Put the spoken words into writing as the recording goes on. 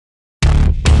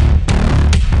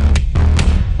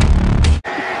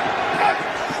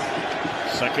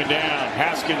Second down.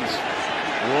 Haskins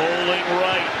rolling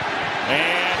right.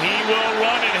 And he will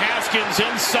run, and Haskins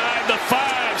inside the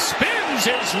 5. Spins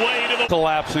his way to the...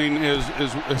 Collapsing is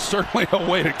certainly a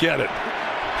way to get it.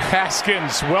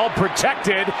 Haskins, well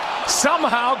protected,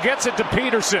 somehow gets it to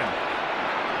Peterson,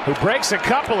 who breaks a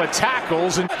couple of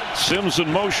tackles. And Sims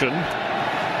in motion.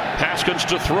 Haskins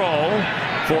to throw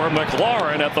for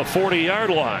McLaurin at the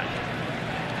 40-yard line.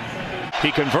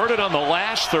 He converted on the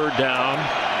last third down.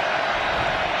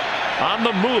 On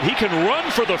the move, he can run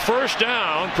for the first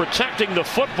down, protecting the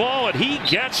football, and he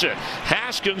gets it.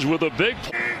 Haskins with a big...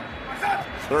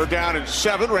 Third down and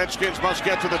 7. Redskins must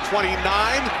get to the 29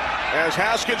 as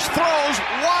Haskins throws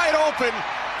wide open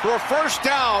for a first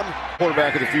down.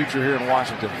 Quarterback of the future here in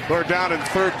Washington. Third down and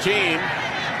 13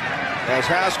 as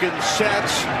Haskins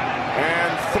sets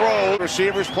and throws.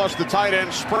 Receivers plus the tight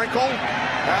end sprinkle.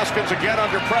 Haskins again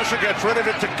under pressure, gets rid of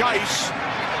it to Geis.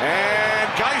 And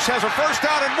Geis has a first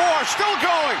down and more. Still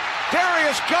going.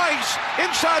 Darius Geis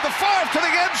inside the 5 to the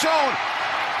end zone.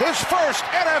 His first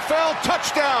NFL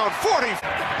touchdown. 40.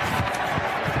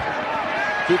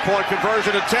 2-point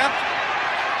conversion attempt.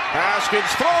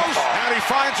 Haskins throws, and he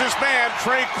finds his man,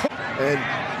 Trey. And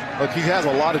look, he has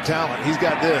a lot of talent. He's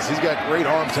got this. He's got great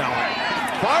arm talent.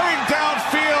 Firing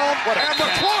downfield, and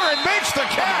McLaurin makes the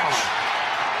catch.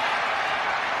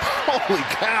 Holy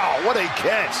cow, what a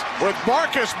catch. With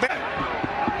Marcus.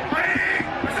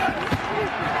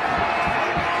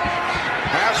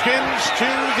 Haskins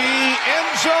to the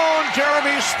end zone.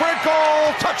 Jeremy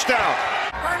Sprinkle, touchdown.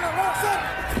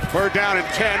 Third down and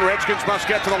 10. Redskins must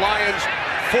get to the Lions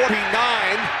 49.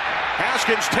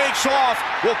 Haskins takes off,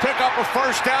 will pick up a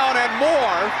first down and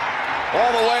more.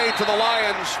 All the way to the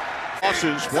Lions.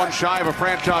 Losses, one shy of a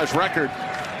franchise record.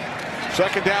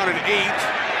 Second down and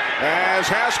 8. As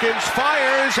Haskins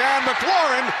fires, and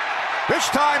McLaurin this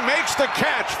time makes the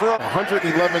catch for 111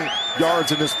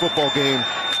 yards in this football game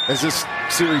as this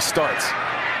series starts.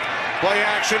 Play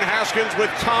action, Haskins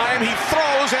with time. He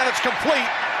throws, and it's complete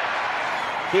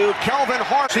to Kelvin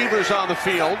Hart. Receivers on the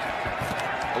field,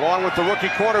 along with the rookie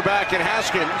quarterback in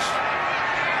Haskins.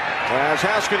 As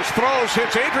Haskins throws,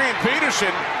 hits Adrian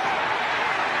Peterson.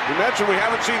 You mentioned we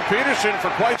haven't seen Peterson for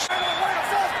quite some time.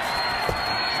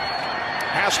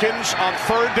 Haskins on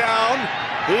third down.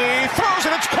 He throws,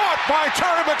 and it's caught by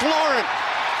Terry McLaurin.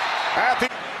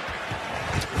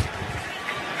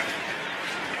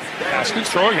 Haskins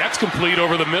throwing, that's complete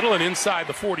over the middle and inside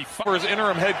the 45. For his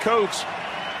interim head coach,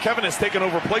 Kevin has taken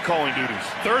over play calling duties.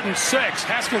 3rd and 6.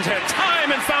 Haskins had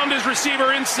time and found his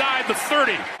receiver inside the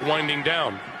 30. Winding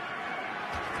down.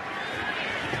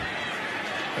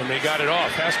 And they got it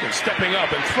off. Haskins stepping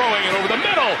up and throwing it over the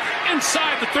middle.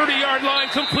 Inside the 30-yard line,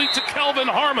 complete to Kelvin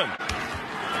Harmon.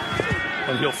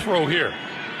 And he'll throw here.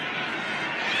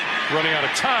 Running out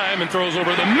of time and throws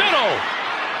over the middle.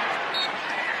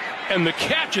 And the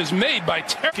catch is made by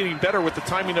Terry. Getting better with the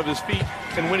timing of his feet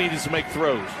and when he needs to make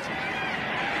throws.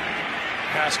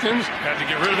 Haskins had to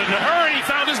get rid of it in a hurry. He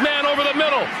found his man over the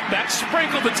middle. That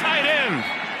sprinkled the tight end.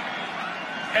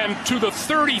 And to the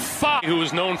 35, who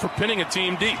is known for pinning a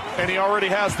team deep. And he already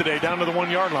has today, down to the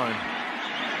 1-yard line.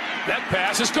 That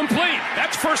pass is complete.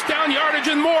 That's first down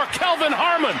yardage and more. Kelvin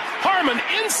Harmon. Harmon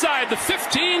inside the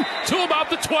 15 to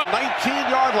about the 12.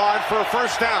 19-yard line for a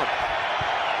first down.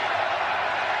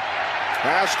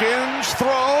 Haskins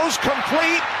throws,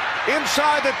 complete,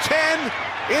 inside the 10,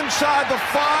 inside the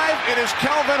 5. It is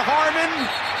Kelvin Harmon.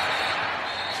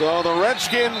 So the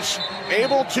Redskins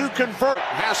able to convert.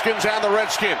 Haskins and the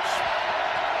Redskins.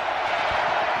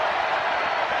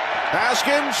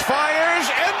 Haskins fires,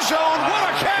 end zone. What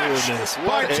a catch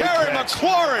by Terry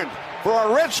McLaurin for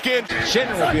a Redskins.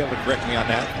 Shannon will be able to correct me on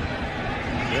that.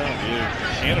 Yeah,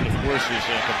 Shannon, of course, is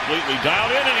completely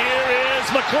dialed in, and here is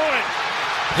McLaurin.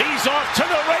 He's off to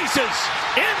the races.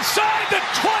 Inside the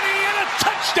 20, and a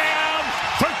touchdown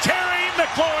for Terry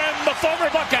McLaurin, the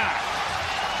former Buckeye.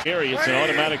 Here, it's an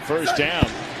automatic first down.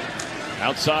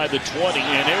 Outside the 20,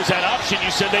 and there's that option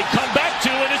you said they'd come back to,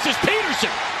 and this is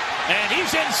Peterson. And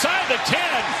he's inside the 10,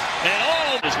 and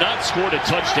all has not scored a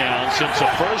touchdown since the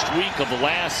first week of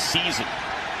last season.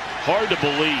 Hard to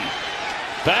believe.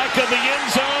 Back of the end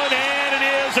zone, and it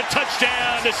is a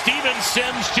touchdown to Steven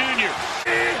Sims Jr.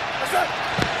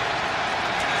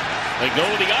 They go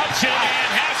with the option, and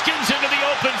Haskins into the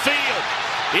open field.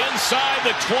 Inside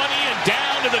the 20 and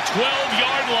down to the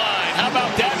 12-yard line. How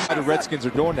about that? The Redskins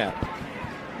are doing that.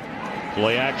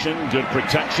 Play action, good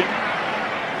protection.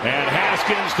 And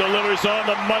Haskins delivers on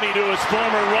the money to his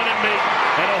former running mate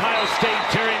at Ohio State,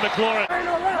 Terry McLaurin.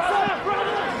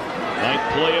 Ninth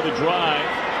play of the drive.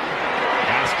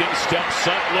 Haskins steps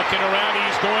up, looking around.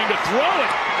 He's going to throw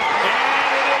it.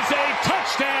 And it a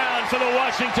touchdown for the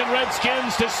Washington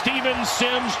Redskins to Steven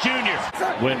Sims Jr.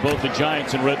 When both the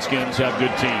Giants and Redskins have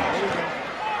good teams.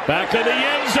 Back to the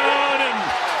end zone, and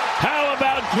how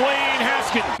about Dwayne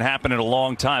Haskins? Happened in a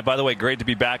long time. By the way, great to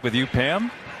be back with you,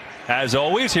 Pam. As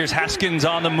always, here's Haskins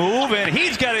on the move, and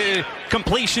he's got a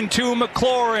completion to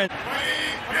McLaurin.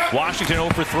 Washington 0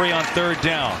 for 3 on third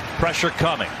down. Pressure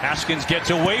coming. Haskins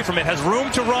gets away from it, has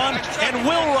room to run, and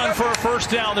will run for a first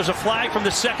down. There's a flag from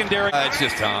the secondary. It's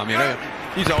just Tom, you know.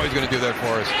 He's always going to do that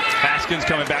for us. Haskins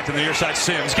coming back to the near side.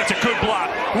 Sims gets a good block.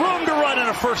 Room to run and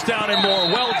a first down and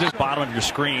more. Well, just bottom of your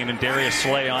screen, and Darius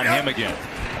Slay on him again.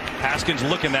 Haskins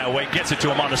looking that way, gets it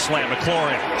to him on the slam.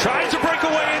 McLaurin tries to break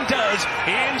away and does.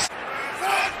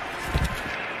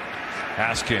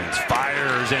 Haskins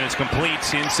fires and it's complete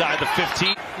inside the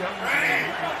 15.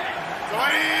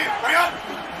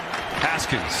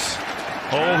 Haskins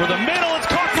over the middle. It's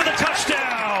caught for the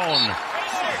touchdown.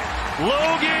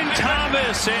 Logan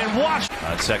Thomas and Washington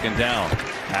on second down.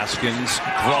 Haskins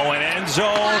throwing end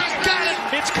zone. Got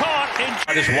it. It's caught.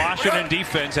 This Washington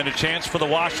defense and a chance for the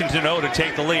Washington O to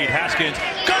take the lead. Haskins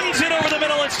guns it over the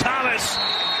middle. It's Thomas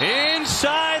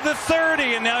inside the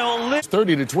 30, and now he'll lift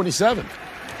 30 to 27.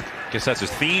 Guess that's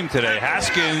his theme today.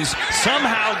 Haskins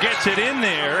somehow gets it in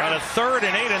there on a 3rd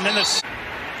and 8, and then the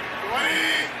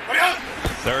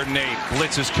 3rd and 8.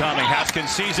 Blitz is coming. Haskins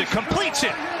sees it, completes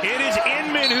it. It is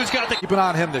Inman who's got the. Keep an eye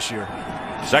on him this year.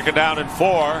 Second down and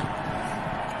 4.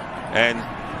 And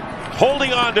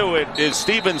holding on to it is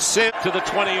Steven Sims to the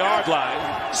 20-yard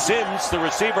line. Sims, the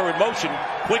receiver in motion.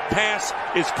 Quick pass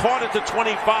is caught at the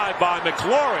 25 by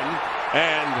McLaurin.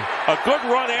 And a good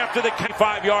run after the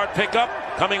 5-yard pickup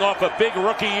coming off a big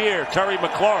rookie year, Terry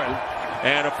McLaurin.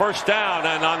 And a first down,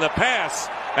 and on the pass.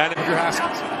 And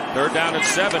 3rd down and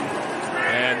 7.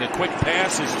 And the quick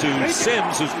pass is to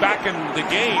Sims, who's back in the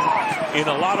game in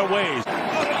a lot of ways.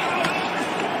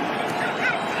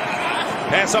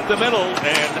 Pass up the middle,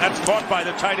 and that's caught by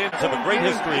the tight end. Of a great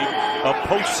history of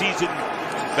postseason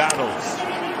battles.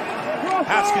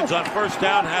 Haskins on first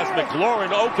down has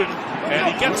McLaurin open,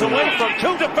 and he gets away from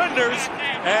 2 defenders.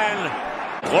 And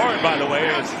McLaurin, by the way,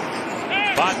 is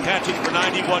 5 catches for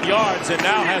 91 yards, and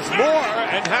now has more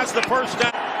and has the first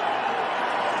down.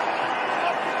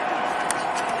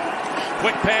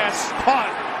 Quick pass,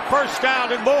 caught, first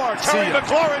down and more. Terry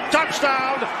McLaurin,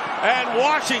 touchdown, and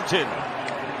Washington.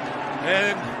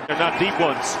 And they're not deep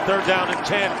ones. 3rd down and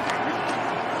 10.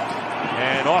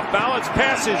 And off balance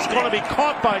pass is going to be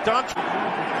caught by Dante.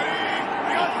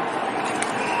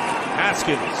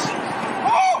 Haskins.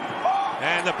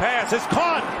 And the pass is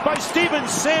caught by Steven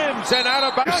Sims and out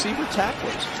of bounds. Receiver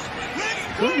tacklers.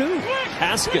 Who knew?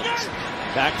 Haskins.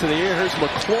 Back to the air. Here's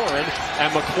McLaurin.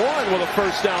 And McLaurin with a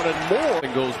first down and more.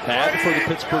 And goes bad for the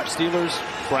Pittsburgh Steelers.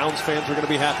 Browns fans are going to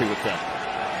be happy with that.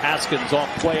 Haskins off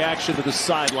play action to the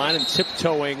sideline and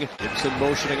tiptoeing. Gibson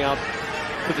motioning out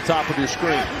to the top of your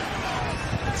screen.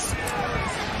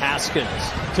 Haskins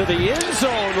to the end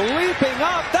zone, leaping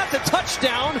up. That's a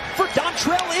touchdown for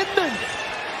Dontrell Inman.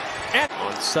 And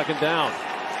on second down,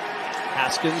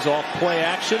 Haskins off play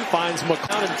action finds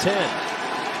McLaurin and 10.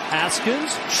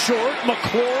 Haskins short,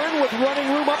 McLaurin with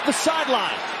running room up the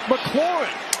sideline.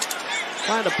 McLaurin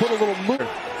trying to put a little move.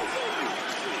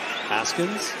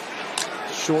 Haskins.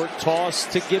 Short toss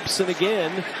to Gibson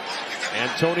again.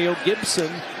 Antonio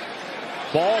Gibson.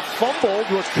 Ball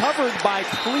fumbled, recovered by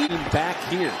Cleveland back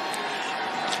here.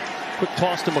 Quick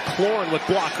toss to McLaurin with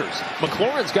blockers.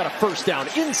 McLaurin's got a first down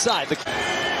inside the.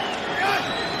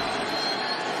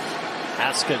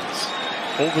 Haskins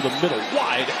over the middle,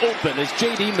 wide open is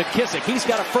J.D. McKissick. He's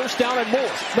got a first down and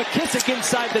more. McKissick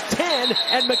inside the 10,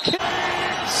 and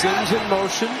McKissick. Sims in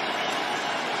motion.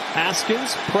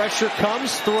 Haskins, pressure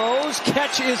comes, throws,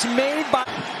 catch is made by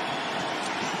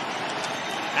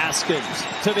Haskins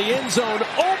to the end zone,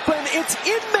 open, it's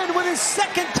Inman with his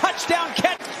 2nd touchdown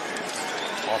catch.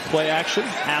 Off play action,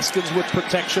 Haskins with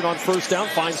protection on first down,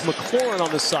 finds McLaurin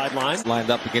on the sideline. Lined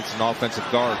up against an offensive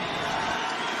guard.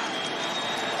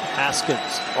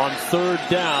 Haskins on 3rd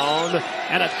down,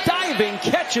 and a diving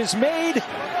catch is made.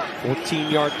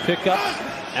 14-yard pickup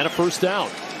and a first down.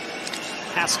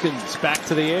 Haskins back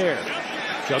to the air.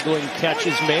 Juggling catch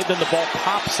is made, then the ball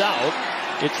pops out.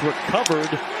 It's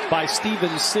recovered by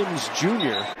Steven Sims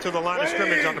Jr. To the line of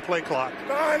scrimmage on the play clock.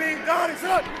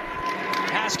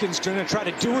 Haskins going to try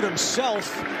to do it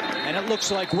himself, and it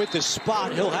looks like with the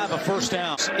spot he'll have a first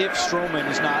down. If Stroman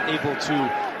is not able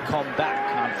to come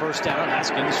back on first down.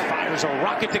 Haskins fires a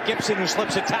rocket to Gibson, who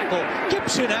slips a tackle.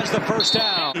 Gibson has the first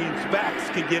down. Teams' backs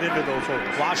can get into those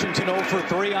holes. Washington 0 for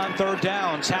 3 on third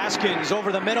downs. Haskins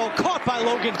over the middle, caught by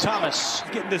Logan Thomas.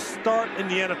 Getting the start in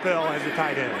the NFL as a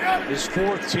tight end. His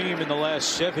 4th team in the last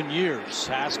 7 years.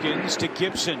 Haskins to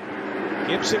Gibson.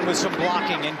 Gibson with some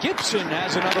blocking, and Gibson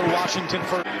has another Washington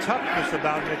first. Toughness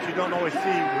about him that you don't always see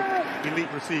with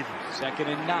elite receivers. 2nd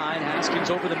and 9. Haskins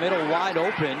over the middle, wide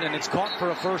open, and it's caught for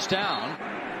a first down.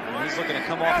 And he's looking to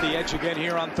come off the edge again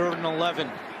here on 3rd and 11.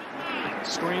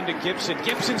 Screen to Gibson.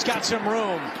 Gibson's got some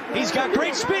room. He's got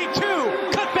great speed too.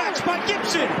 Cutbacks by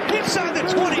Gibson inside the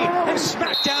 20 and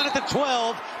smacked down at the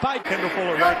 12 by Kendall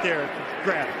Fuller right there.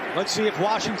 Grab. Let's see if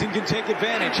Washington can take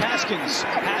advantage. Haskins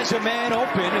has a man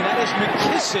open, and that is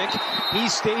McKissick. He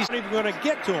stays. Not even going to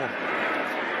get to him.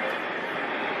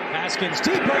 Haskins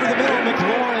deep over the middle.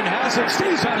 McLaurin has it.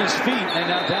 Stays on his feet and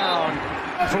now down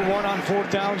for 1 on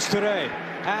 4th downs today.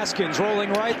 Haskins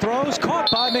rolling right, throws, caught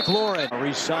by McLaurin.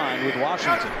 Re-signed with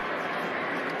Washington.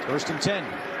 1st and 10.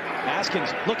 Haskins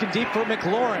looking deep for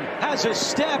McLaurin. Has a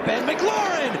step, and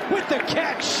McLaurin with the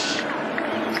catch.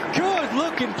 Good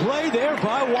looking play there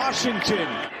by Washington.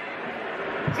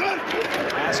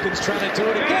 Haskins trying to do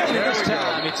it again, and this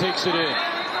time he takes it in.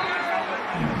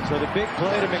 So the big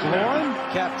play to McLaurin,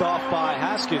 capped off by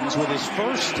Haskins with his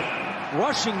first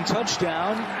rushing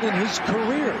touchdown in his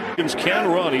career. Haskins can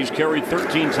run. He's carried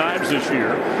 13 times this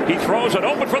year. He throws it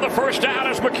open for the first down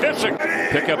as McKissick.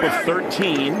 Pickup of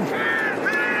 13.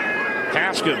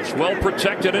 Haskins well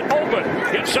protected and open.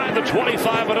 Inside the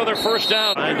 25, another first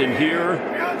down. And in here,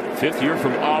 5th year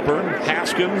from Auburn.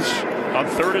 Haskins on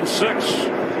 3rd and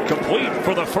 6. Complete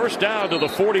for the first down to the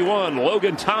 41.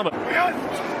 Logan Thomas.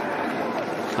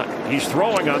 He's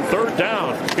throwing on 3rd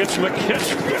down. It's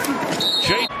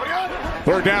McKissick.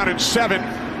 3rd down and 7.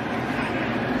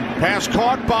 Pass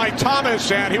caught by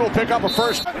Thomas, and he will pick up a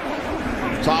first.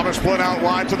 Thomas split out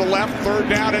wide to the left. 3rd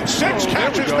down and 6.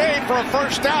 Catches made for a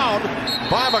first down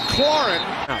by McLaurin.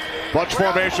 Bunch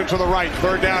formation to the right.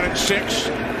 3rd down and 6.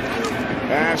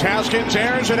 As Haskins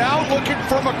airs it out, looking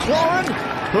for McLaurin,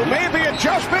 who made the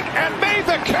adjustment and made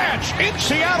the catch in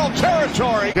Seattle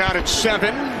territory. Down at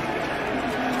 7.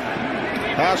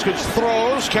 Haskins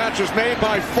throws, catch is made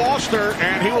by Foster,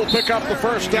 and he will pick up the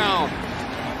first down.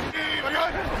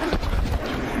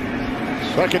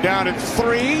 2nd down and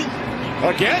 3.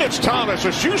 Again, it's Thomas,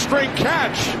 a shoestring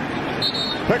catch.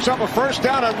 Picks up a first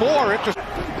down and more.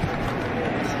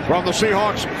 From the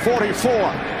Seahawks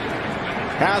 44.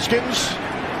 Haskins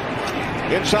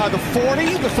inside the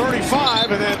 40, the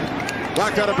 35, and then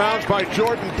knocked out of bounds by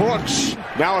Jordan Brooks.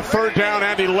 Now a 3rd down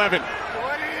and 11.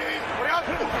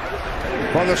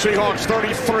 From the Seahawks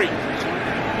 33.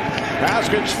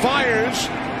 Haskins fires.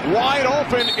 Wide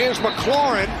open is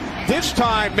McLaurin. This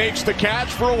time makes the catch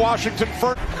for a Washington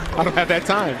first. I don't have that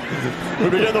time. We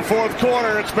begin the 4th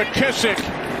quarter. It's McKissick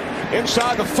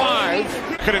inside the 5.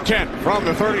 2nd and 10 from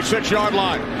the 36-yard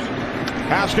line.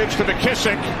 Haskins to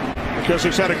McKissick.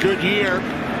 McKissick's had a good year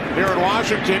here in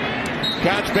Washington.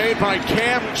 Catch made by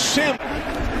Cam Sim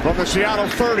from the Seattle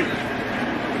 30.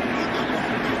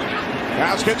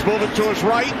 Haskins moving to his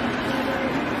right,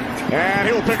 and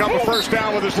he'll pick up a first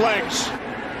down with his legs.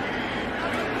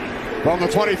 From the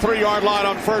 23-yard line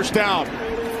on first down.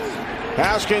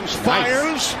 Haskins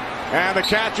fires, and the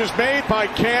catch is made by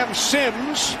Cam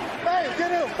Sims.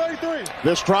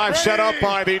 This drive set up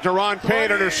by the Deron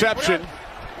Payne interception.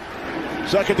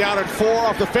 2nd down and 4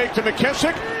 off the fake to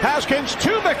McKissick. Haskins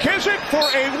to McKissick for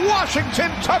a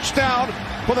Washington touchdown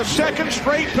for the 2nd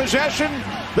straight possession.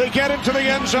 They get into the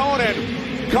end zone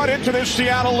and cut into this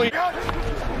Seattle lead.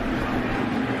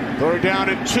 3rd down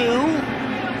and 2.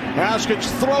 Haskins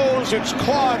throws, it's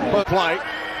caught, but play.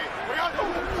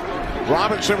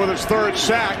 Robinson with his 3rd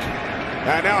sack.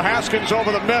 And now Haskins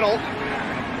over the middle.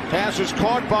 Pass is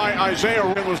caught by Isaiah.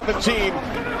 It was 15.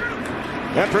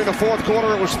 Entering the 4th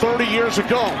quarter, it was 30 years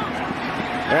ago.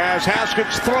 As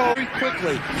Haskins throws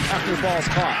quickly after the ball's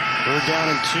caught. 3rd down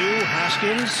and 2.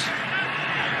 Haskins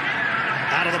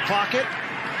out of the pocket,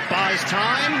 buys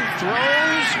time,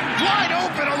 throws, wide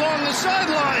open along the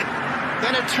sideline.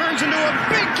 Then it turns into a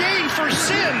big gain for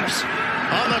Sims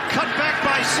on the cutback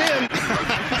by Sims.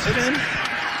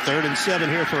 3rd and 7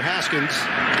 here for Haskins.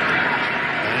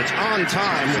 And it's on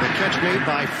time with a catch made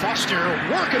by Foster,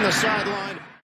 working the sideline.